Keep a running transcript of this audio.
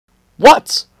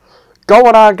What's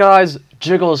going on, guys?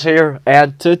 Jiggles here,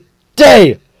 and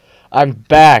today I'm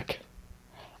back.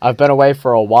 I've been away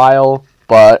for a while,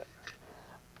 but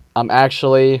I'm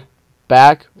actually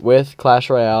back with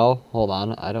Clash Royale. Hold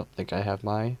on, I don't think I have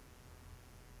my...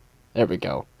 There we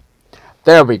go.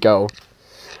 There we go.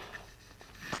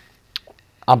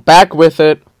 I'm back with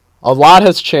it. A lot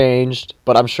has changed,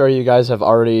 but I'm sure you guys have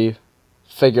already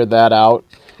figured that out.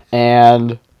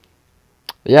 And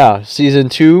yeah, Season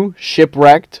 2,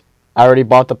 Shipwrecked. I already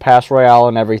bought the Pass Royale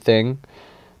and everything.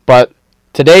 But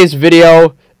today's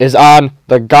video is on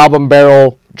the Goblin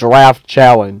Barrel Draft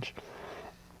Challenge.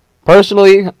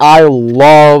 Personally, I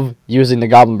love using the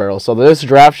Goblin Barrel. So this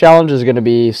draft challenge is going to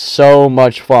be so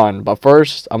much fun. But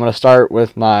first, I'm going to start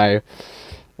with my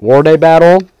War Day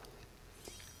battle.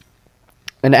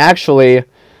 And actually,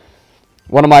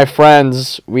 one of my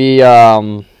friends, me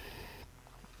and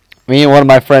one of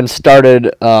my friends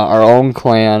started our own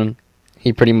clan.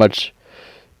 He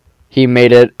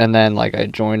made it, and then like I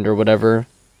joined or whatever.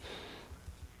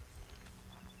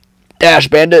 Dash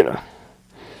Bandit.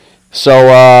 So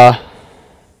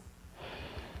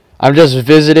I'm just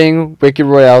visiting Wicked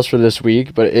Royales for this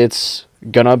week, but it's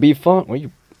gonna be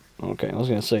fun. Okay, I was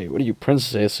gonna say, what are you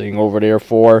princessing over there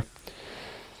for?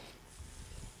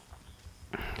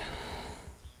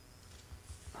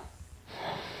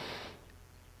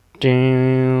 So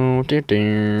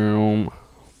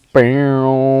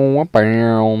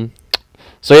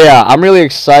yeah, I'm really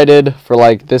excited for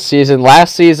like this season.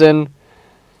 Last season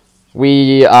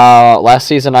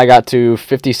I got to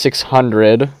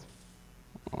 5,600.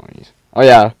 Oh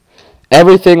yeah,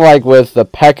 everything like with the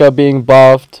P.E.K.K.A being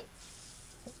buffed.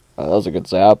 That was a good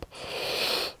zap.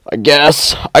 I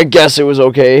guess it was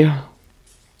okay.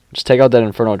 Just take out that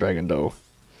Inferno Dragon though.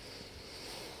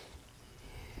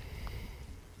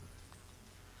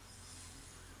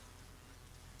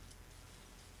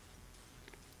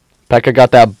 P.E.K.K.A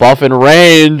got that buff in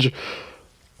range.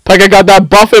 P.E.K.K.A got that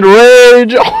buff in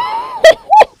range.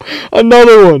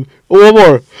 Another one. One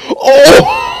more.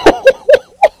 Oh!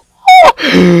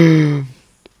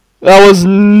 That was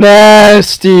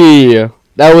nasty.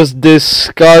 That was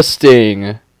disgusting.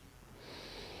 I'm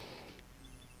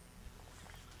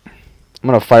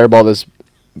going to fireball this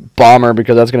bomber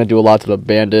because that's going to do a lot to the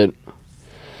bandit.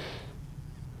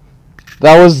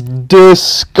 That was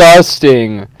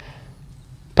disgusting.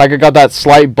 P.E.K.K.A got that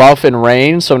slight buff in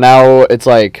range, so now it's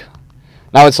like...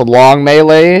 Now it's a long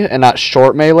melee and not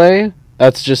short melee.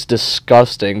 That's just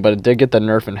disgusting, but it did get the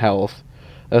nerf in health.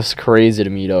 That's crazy to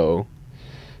me, though.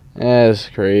 That's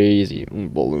crazy.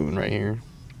 Balloon right here.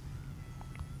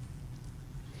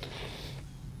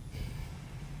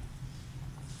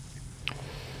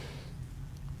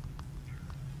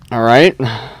 Alright.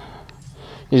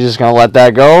 He's just gonna let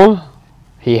that go.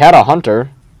 He had a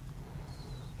hunter.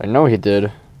 I know he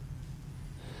did.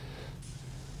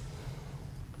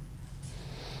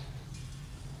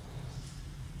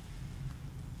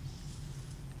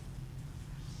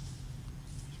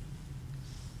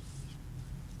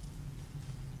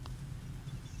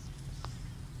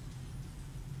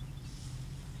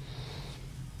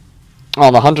 Oh,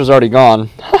 the hunter's already gone.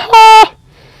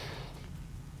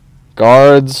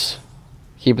 Guards.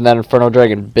 Keeping that Inferno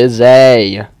Dragon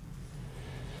busy.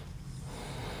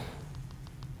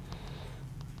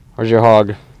 Where's your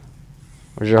hog?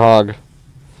 Where's your hog?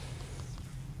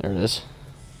 There it is.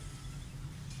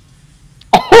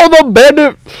 Oh, the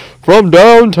bandit from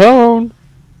downtown.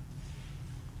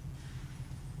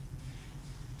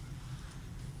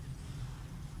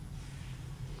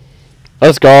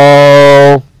 Let's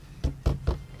go.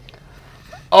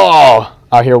 Oh,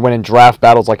 out here winning draft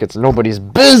battles like it's nobody's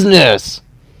business.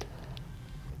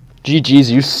 GG's,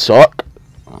 you suck.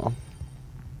 Oh.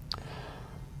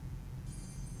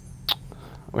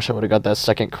 Wish I would have got that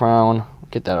second crown.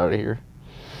 Get that out of here.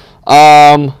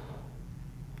 So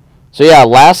yeah,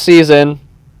 last season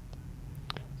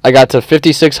I got to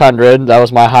 5,600. That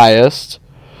was my highest.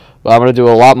 But I'm gonna do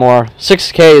a lot more.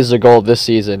 6K is the goal this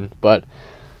season. But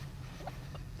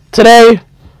today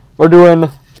we're doing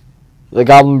the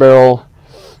Goblin Barrel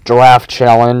Draft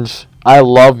Challenge. I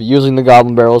love using the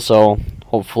Goblin Barrel, so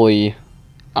hopefully,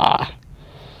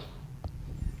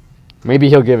 maybe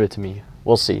he'll give it to me.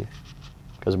 We'll see,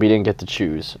 because we didn't get to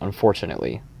choose,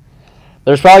 unfortunately.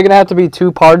 There's probably gonna have to be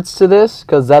 2 parts to this,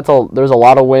 because there's a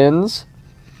lot of wins.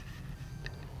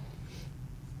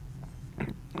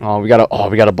 Oh, we got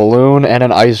a balloon and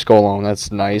an ice golem. That's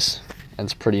nice.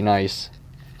 That's pretty nice.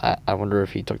 I wonder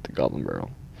if he took the Goblin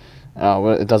Barrel. Oh,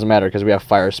 well, it doesn't matter because we have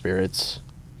fire spirits.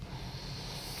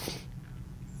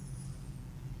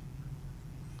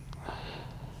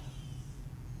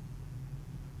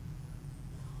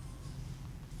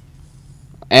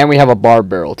 And we have a bar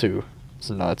barrel, too. It's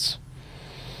nuts.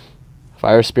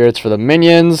 Fire spirits for the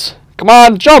minions. Come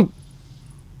on, jump!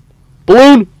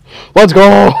 Balloon! Let's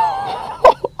go!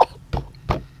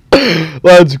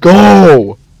 Let's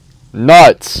go!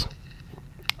 Nuts.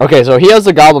 Okay, so he has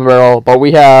the goblin barrel, but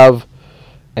we have...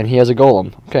 And he has a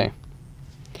golem. Okay.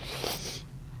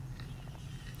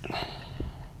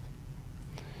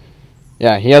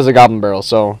 Yeah, he has a goblin barrel,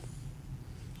 so...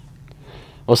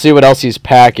 We'll see what else he's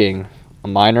packing. A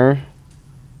miner.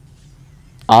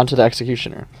 Onto the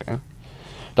executioner. Okay.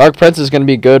 Dark Prince is going to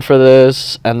be good for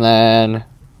this. And then...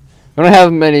 We don't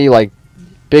have many, like,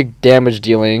 big damage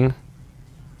dealing.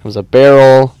 There's a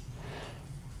barrel.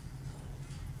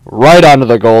 Right onto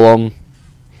the golem.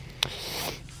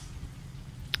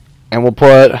 And we'll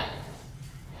put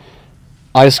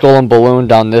Ice Golem Balloon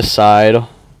down this side.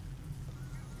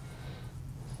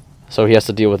 So he has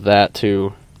to deal with that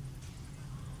too.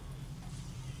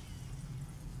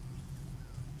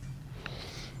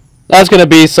 That's going to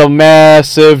be some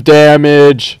massive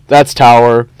damage. That's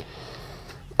tower.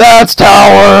 That's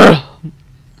tower!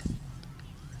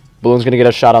 Balloon's going to get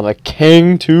a shot on the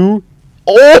king too.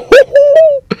 Oh!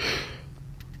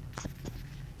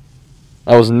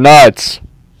 That was nuts.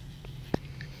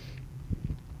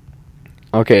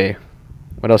 Okay.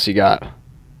 What else you got?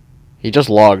 He just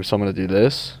logged, so I'm going to do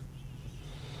this.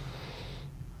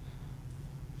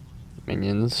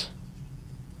 Minions.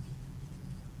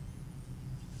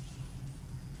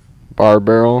 Bar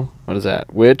barrel. What is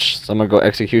that? Witch. So I'm going to go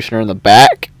executioner in the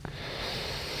back.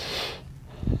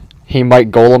 He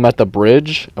might golem at the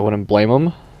bridge. I wouldn't blame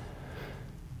him.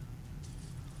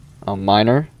 A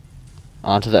miner.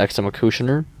 Onto the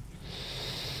executioner.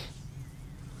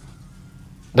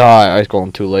 Ah, I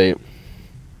golem too late.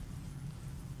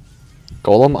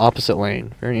 Golem opposite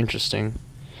lane. Very interesting.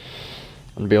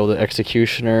 I'm going to be able to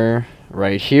executioner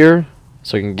right here.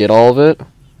 So we can get all of it.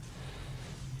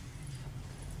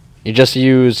 You just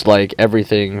use, like,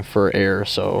 everything for air,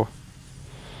 so...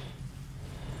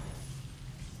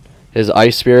 His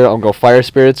Ice Spirit, I'm going to go Fire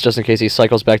Spirits, just in case he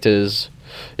cycles back to his...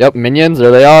 Yep, minions, there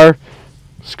they are.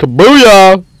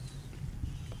 Skabooyah!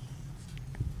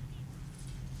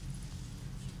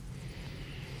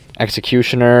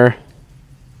 Executioner.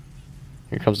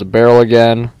 Here comes the barrel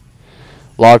again.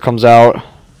 Log comes out.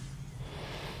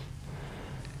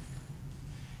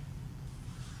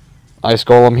 Ice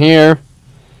Golem here.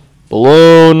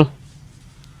 Balloon.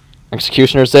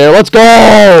 Executioner's there. Let's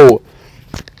go!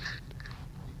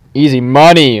 Easy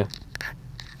money.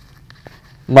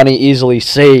 Money easily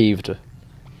saved.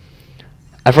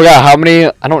 I forgot how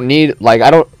many. I don't need, like,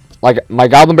 I don't, like, my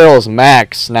goblin barrel is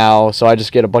max now, so I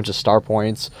just get a bunch of star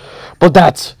points. But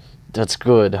that's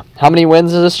good. How many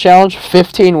wins is this challenge?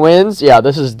 15 wins? Yeah,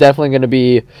 this is definitely going to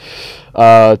be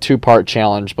a 2-part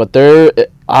challenge. But there,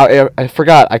 I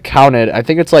forgot. I counted. I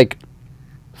think it's like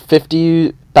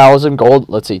 50,000 gold.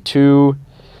 Let's see. 2,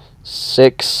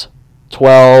 6,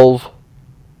 12,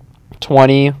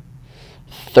 20,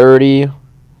 30,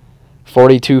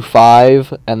 42,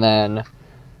 5, and then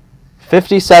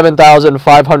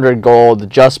 57,500 gold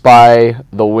just by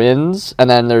the wins. And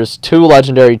then there's 2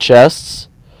 legendary chests.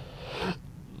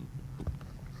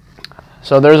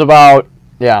 So there's about,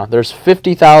 yeah, there's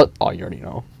 50,000. Oh, you already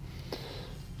know.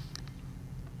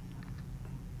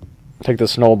 Take the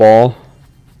snowball.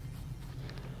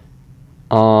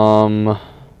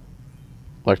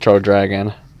 Electro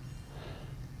Dragon.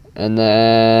 And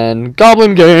then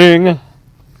Goblin Gang.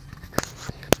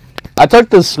 I took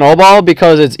the snowball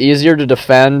because it's easier to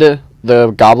defend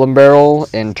the Goblin Barrel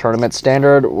in tournament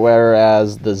standard,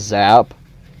 whereas the zap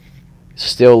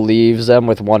still leaves them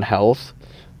with 1 health.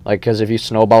 Like, because if you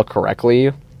snowball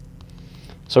correctly.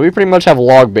 So we pretty much have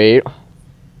log bait.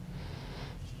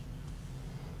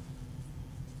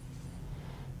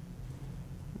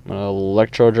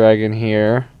 Electro Dragon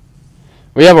here.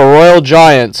 We have a Royal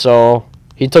Giant, so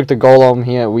he took the Golem.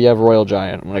 We have Royal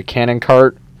Giant. I'm going to Cannon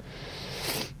Cart.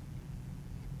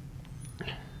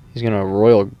 He's going to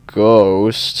Royal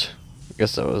Ghost. I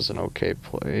guess that was an okay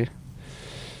play.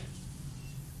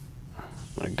 I'm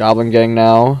going to Goblin Gang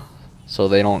now, so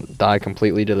they don't die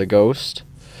completely to the Ghost.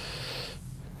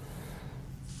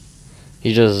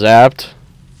 He just zapped,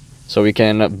 so we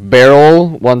can barrel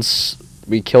once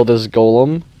we kill this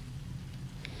Golem.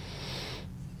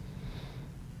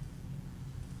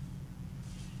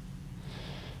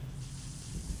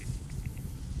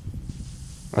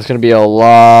 That's going to be a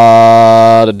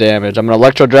lot of damage. I'm going to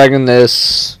Electro Dragon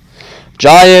this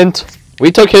Giant. We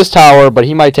took his tower, but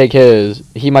he might take his.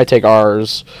 He might take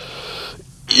ours.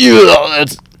 Yeah,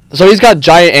 So he's got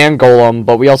Giant and Golem,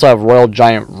 but we also have Royal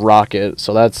Giant Rocket,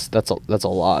 so that's a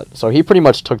lot. So he pretty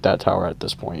much took that tower at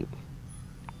this point.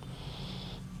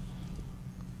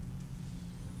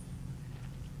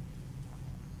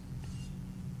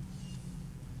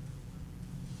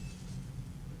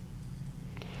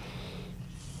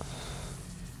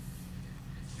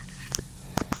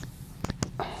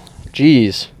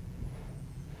 Jeez.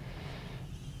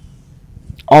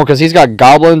 Oh, because he's got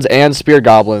goblins and spear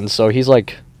goblins, so he's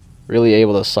like really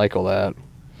able to cycle that.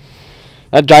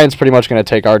 That giant's pretty much going to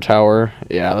take our tower.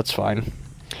 Yeah, that's fine.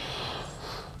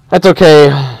 That's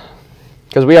okay,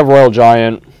 because we have Royal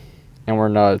Giant, and we're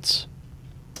nuts.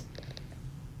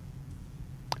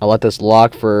 I'll let this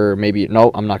lock for maybe... No,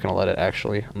 I'm not going to let it,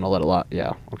 actually. I'm going to let it lock.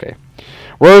 Yeah, okay.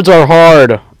 Words are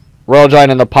hard. Royal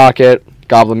Giant in the pocket.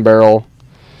 Goblin barrel.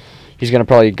 He's going to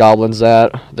probably goblins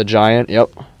that. The giant, yep.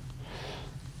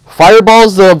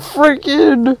 Fireball's the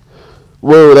freaking...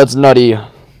 Whoa, that's nutty.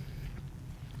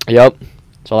 Yep.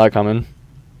 Saw that coming.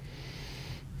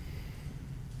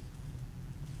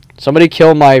 Somebody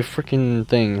kill my freaking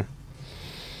thing.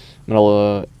 I'm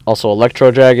going to also Electro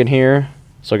Dragon here.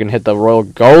 So I can hit the Royal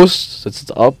Ghost since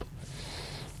it's up.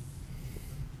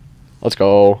 Let's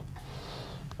go.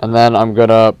 And then I'm going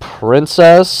to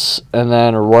Princess and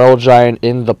then Royal Giant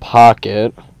in the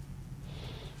pocket.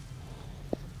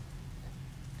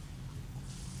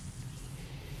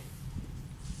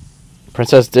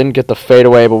 Princess didn't get the fade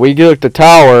away, but we get the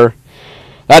tower.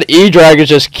 That E-Drag is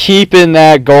just keeping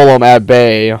that Golem at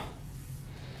bay.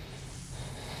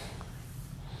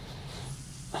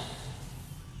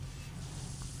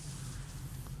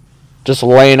 Just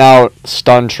laying out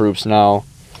stun troops now.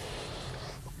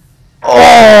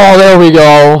 Oh, there we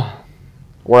go.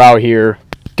 We're out here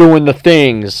doing the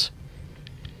things.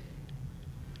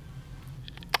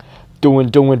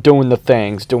 Doing the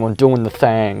things. Doing the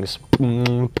things.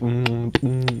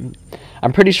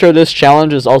 I'm pretty sure this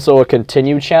challenge is also a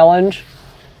continue challenge.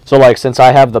 So, like, since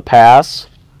I have the pass.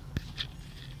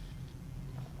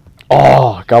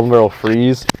 Oh, Goblin Barrel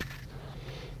freeze.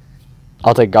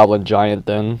 I'll take Goblin Giant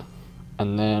then.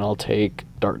 And then I'll take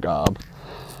Dark Gob.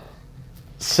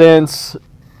 Since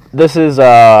this is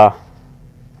oh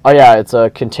yeah, it's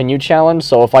a continue challenge,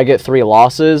 so if I get 3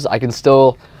 losses, I can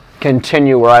still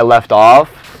continue where I left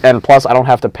off. And plus, I don't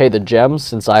have to pay the gems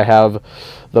since I have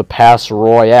the Pass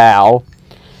Royale.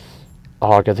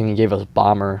 Oh, good thing he gave us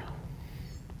Bomber.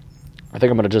 I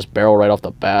think I'm going to just barrel right off the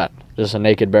bat. Just a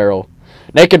naked barrel.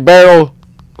 Naked barrel!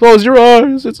 Close your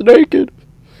eyes, it's naked.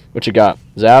 What you got?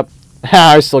 Zap?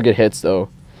 I still get hits, though.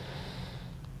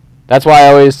 That's why I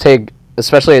always take,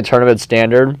 especially at Tournament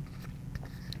Standard,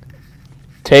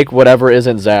 take whatever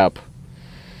isn't Zap.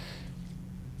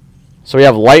 So we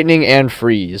have Lightning and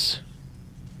Freeze.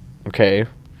 Okay.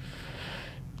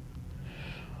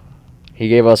 He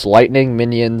gave us Lightning,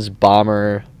 Minions,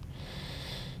 Bomber,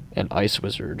 and Ice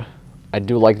Wizard. I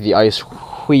do like the Ice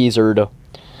Wizard.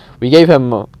 We gave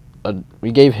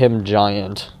him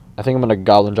Giant. I think I'm gonna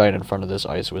Goblin Giant in front of this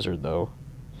Ice Wizard though.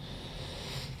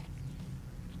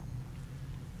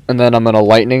 And then I'm gonna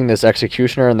Lightning this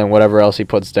Executioner and then whatever else he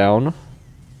puts down.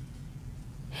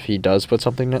 If he does put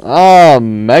something down. Oh,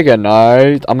 Mega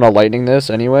Knight. I'm gonna Lightning this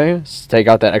anyway. Let's take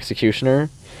out that Executioner.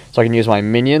 So I can use my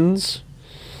minions.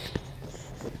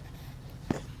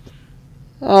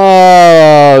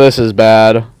 Oh, this is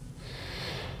bad.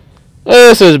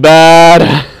 This is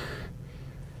bad.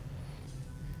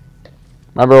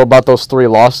 Remember about those 3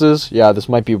 losses? Yeah, this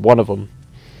might be one of them.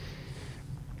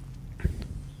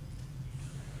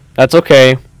 That's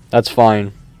okay. That's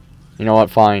fine. You know what?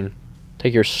 Fine.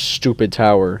 Take your stupid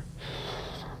tower.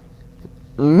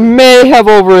 May have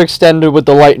overextended with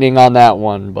the lightning on that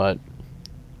one, but...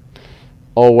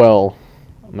 oh well.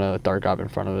 I'm gonna Dark Gob in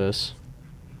front of this.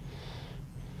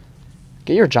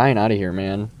 Get your Giant out of here,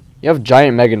 man. You have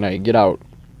Giant Mega Knight. Get out.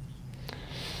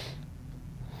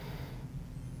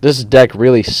 This deck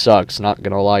really sucks, not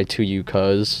gonna lie to you,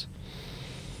 cuz.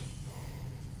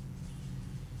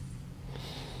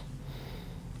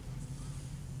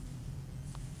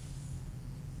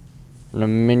 The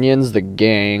minions, the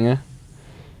gang.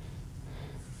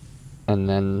 And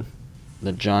then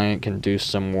the Giant can do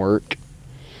some work.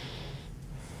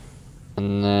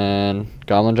 And then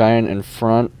Goblin Giant in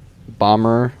front.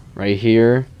 Bomber right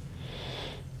here.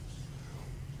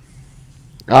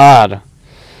 God.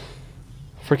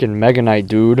 Freaking Mega Knight,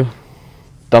 dude.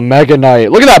 The Mega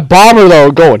Knight. Look at that Bomber,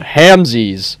 though, going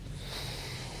hamsies.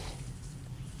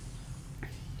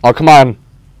 Oh, come on.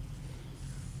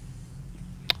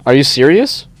 Are you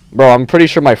serious? Bro, I'm pretty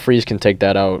sure my freeze can take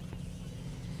that out.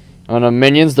 I'm gonna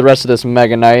minions the rest of this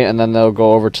Mega Knight, and then they'll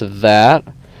go over to that.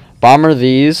 Bomber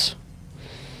these.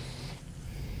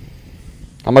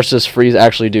 How much does freeze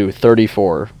actually do?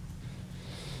 34.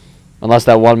 Unless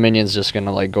that one minion's just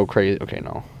gonna like go crazy. Okay,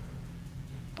 no.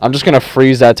 I'm just gonna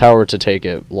freeze that tower to take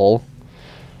it. Lol.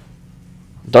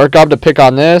 Dark Gob to pick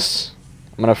on this.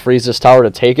 I'm gonna freeze this tower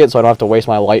to take it so I don't have to waste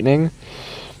my lightning.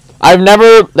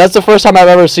 That's the first time I've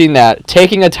ever seen that.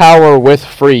 Taking a tower with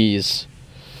freeze.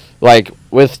 Like,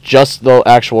 with just the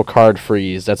actual card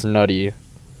freeze. That's nutty.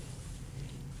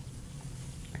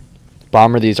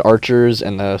 Bomber these archers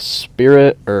and the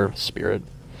spirit.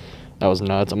 That was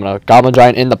nuts. I'm gonna Goblin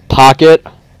Giant in the pocket.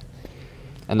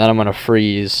 And then I'm gonna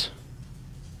freeze.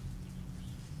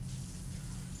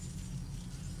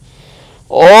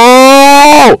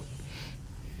 Oh!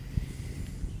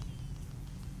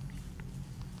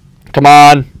 Come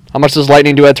on. How much does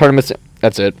lightning do at tournaments?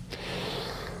 That's it.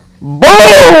 Boom!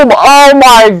 Oh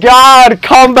my god!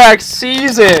 Comeback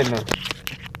season!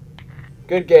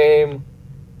 Good game.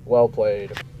 Well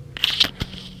played.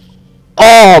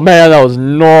 Oh man, that was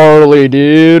gnarly,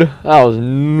 dude. That was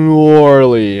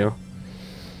gnarly.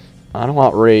 I don't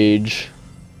want rage.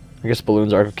 I guess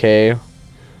balloons are okay.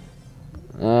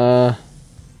 I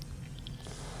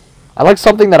like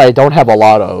something that I don't have a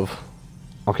lot of.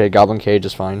 Okay, Goblin Cage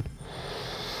is fine.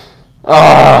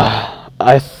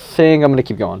 I think I'm gonna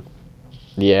keep going.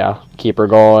 Yeah, keep her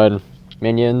going.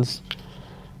 Minions.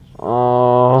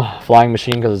 Flying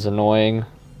Machine because it's annoying.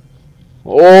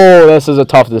 Oh, this is a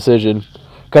tough decision.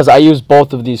 Because I use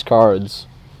both of these cards.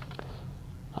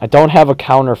 I don't have a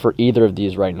counter for either of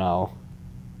these right now.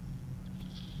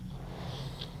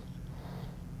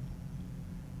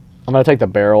 I'm going to take the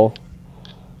barrel.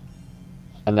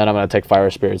 And then I'm going to take Fire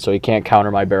Spirits. So he can't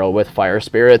counter my barrel with Fire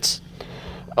Spirits.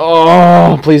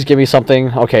 Oh, please give me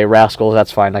something. Okay, Rascals,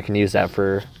 that's fine. I can use that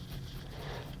for...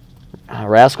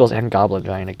 Rascals and Goblin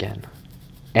Giant again.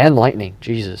 And Lightning,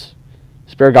 Jesus.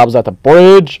 Spirit Gob's at the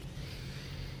bridge.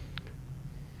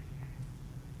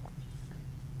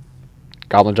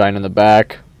 Goblin Giant in the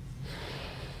back.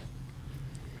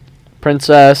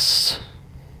 Princess.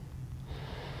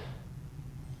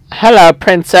 Hello,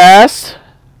 Princess.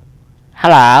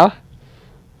 Hello.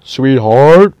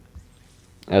 Sweetheart.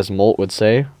 As Molt would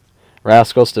say.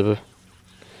 Rascals to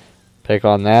pick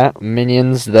on that.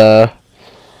 Minions, the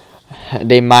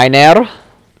miner.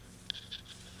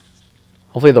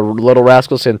 Hopefully the little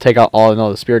rascals can take out all.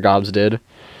 No, the Spirit Gobs did.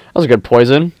 That was a good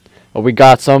poison. But we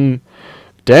got some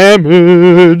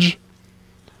damage.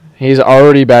 He's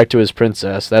already back to his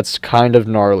princess. That's kind of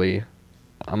gnarly.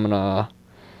 I'm gonna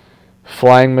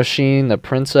Flying Machine, the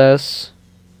princess.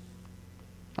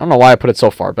 I don't know why I put it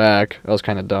so far back. That was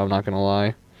kind of dumb, not gonna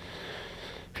lie.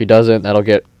 If he doesn't, that'll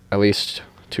get at least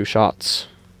 2 shots.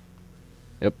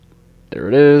 Yep, there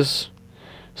it is.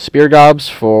 Spear Gobs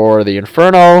for the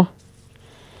Inferno.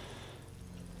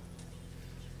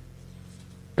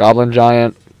 Goblin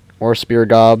Giant or Spear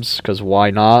Gobs, because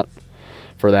why not?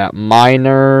 For that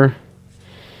Miner.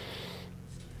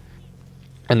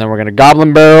 And then we're going to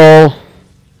Goblin Barrel.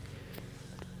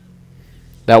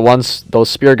 That once those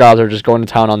Spear Gobs are just going to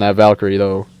town on that Valkyrie,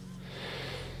 though.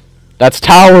 That's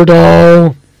Tower,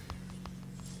 though.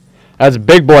 That's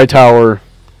Big Boy Tower.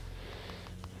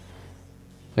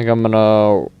 I think I'm going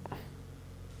to...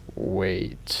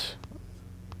 Wait.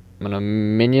 I'm going to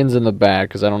Minions in the back,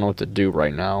 because I don't know what to do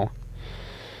right now.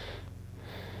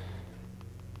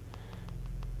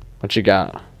 What you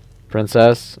got?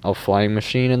 Princess? A Flying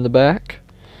Machine in the back.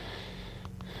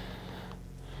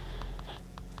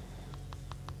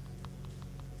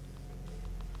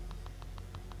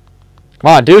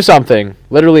 Come on, do something.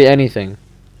 Literally anything.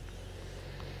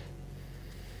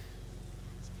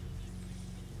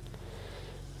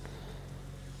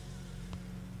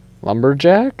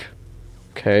 Lumberjack?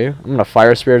 Okay. I'm going to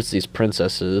Fire Spirits these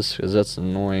princesses, because that's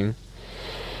annoying.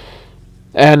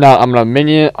 And I'm going to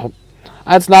Minion... Oh,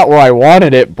 that's not where I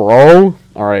wanted it, bro.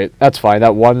 Alright, that's fine.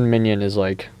 That one minion is,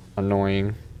 like,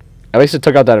 annoying. At least it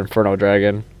took out that Inferno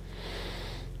Dragon.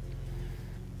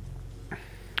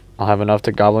 I'll have enough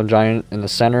to Goblin Giant in the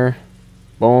center.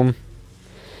 Boom.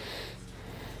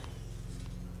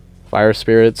 Fire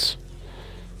Spirits.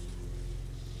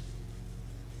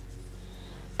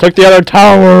 Took the other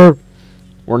tower!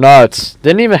 We're nuts.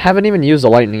 Haven't even used the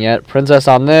lightning yet. Princess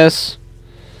on this.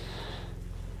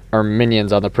 Or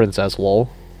minions on the princess, lol.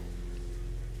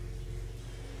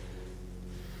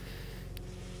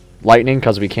 Lightning,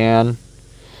 because we can.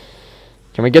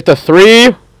 Can we get to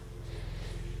 3?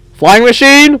 Flying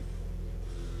Machine?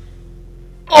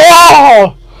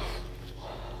 Oh!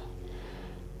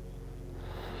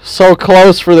 So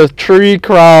close for the tree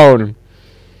crown.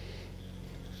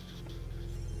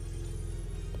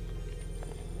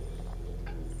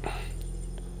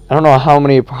 I don't know how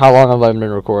long have I been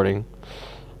recording.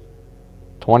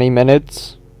 20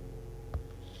 minutes?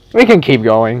 We can keep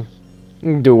going. We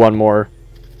can do one more.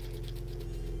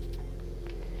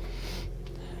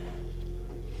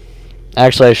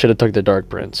 Actually, I should have took the Dark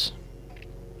Prince.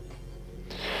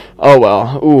 Oh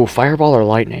well. Ooh, Fireball or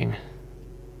Lightning?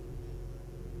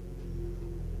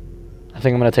 I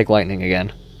think I'm going to take Lightning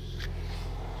again.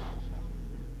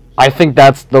 I think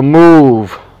that's the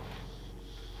move.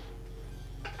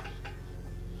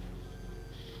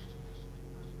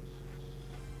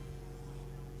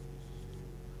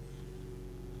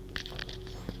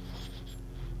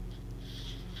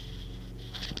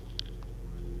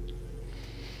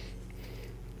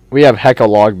 We have Hecka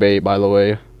Log Bait, by the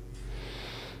way.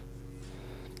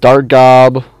 Dark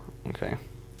Gob. Okay.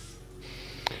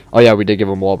 Oh yeah, we did give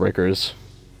him Wall Breakers.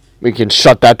 We can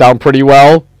shut that down pretty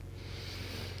well.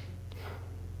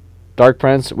 Dark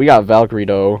Prince. We got Valkyrie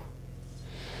though.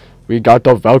 We got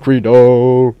the Valkyrie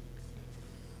though.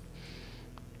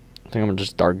 I think I'm gonna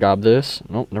just Dark Gob this.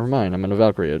 Nope, never mind. I'm gonna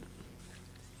Valkyrie it.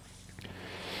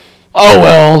 Oh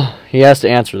well. He has to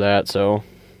answer that, so.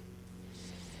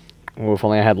 Ooh, if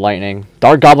only I had Lightning.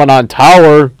 Dark Goblin on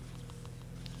Tower!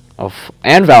 Oh,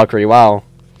 and Valkyrie, wow.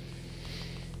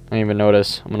 I didn't even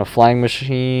notice. I'm gonna Flying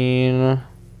Machine.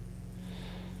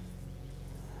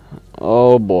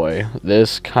 Oh boy,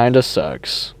 this kinda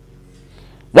sucks.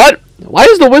 What? Why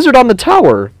is the wizard on the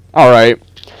tower? Alright.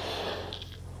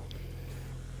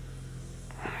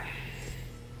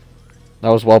 That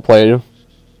was well played.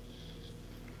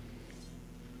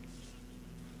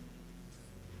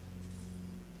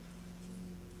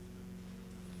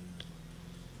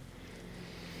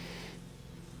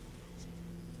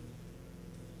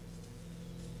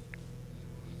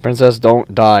 Princess,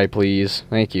 don't die, please.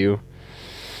 Thank you.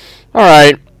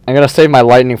 Alright. I'm gonna save my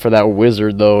lightning for that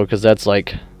wizard, though, because that's,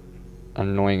 like,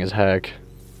 annoying as heck.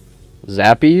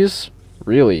 Zappies?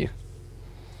 Really?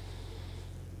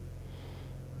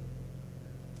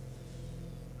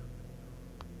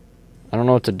 I don't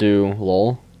know what to do,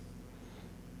 lol.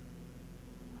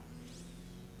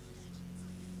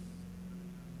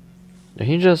 Did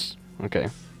he just... Okay.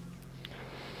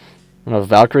 I'm gonna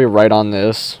Valkyrie right on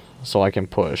this, so I can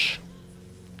push.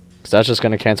 Because that's just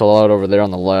going to cancel out over there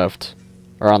on the left.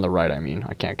 Or on the right, I mean.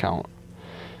 I can't count.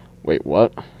 Wait,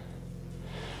 what?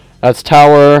 That's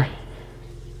tower.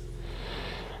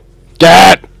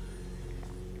 Get!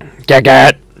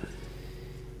 Get!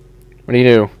 What do you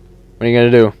do? What are you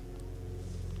going to do?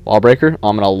 Wall breaker? Oh,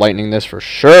 I'm going to lightning this for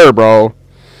sure, bro.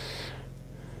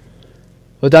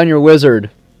 Put down your wizard.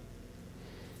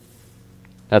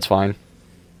 That's fine.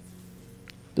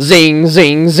 Zing,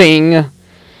 zing, zing.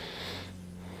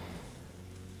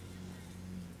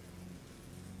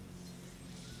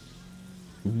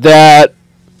 That.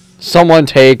 Someone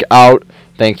take out.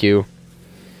 Thank you.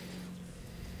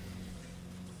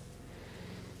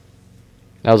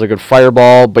 That was a good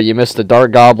fireball, but you missed the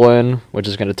Dark Goblin, which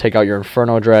is going to take out your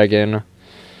Inferno Dragon.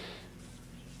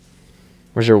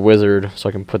 Where's your wizard? So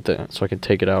I can put the. So I can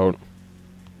take it out.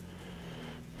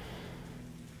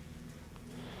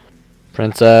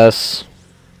 Princess.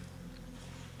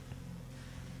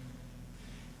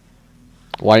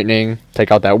 Lightning.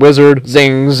 Take out that wizard.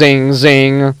 Zing, zing,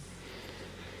 zing.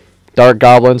 Dark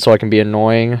Goblin so I can be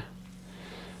annoying.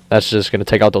 That's just going to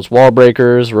take out those wall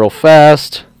breakers real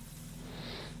fast.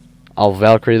 I'll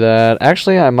Valkyrie that.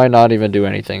 Actually, I might not even do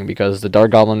anything because the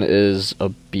Dark Goblin is a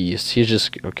beast. He's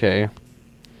just... Okay.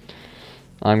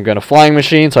 I'm going to Flying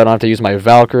Machine so I don't have to use my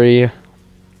Valkyrie.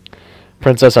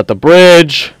 Princess at the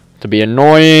bridge to be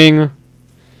annoying.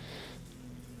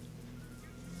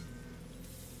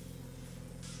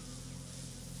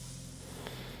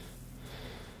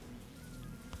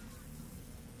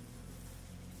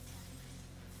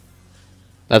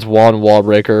 That's one wall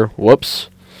breaker. Whoops.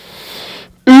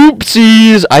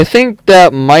 Oopsies. I think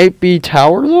that might be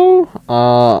tower, though.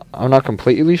 I'm not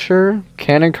completely sure.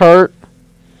 Cannon cart.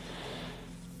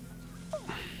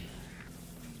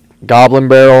 Goblin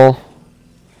barrel.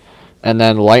 And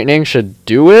then lightning should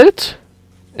do it.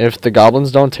 If the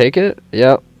goblins don't take it.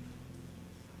 Yep.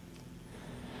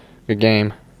 Good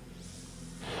game.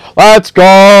 Let's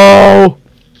go!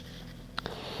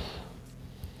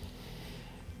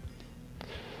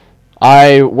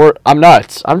 I'm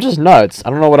nuts. I'm just nuts. I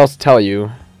don't know what else to tell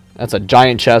you. That's a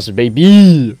giant chest,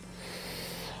 baby.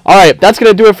 Alright, that's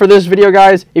going to do it for this video,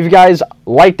 guys. If you guys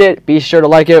liked it, be sure to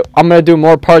like it. I'm going to do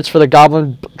more parts for the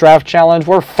Goblin Draft Challenge.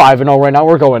 We're 5-0 right now.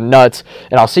 We're going nuts.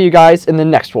 And I'll see you guys in the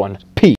next one.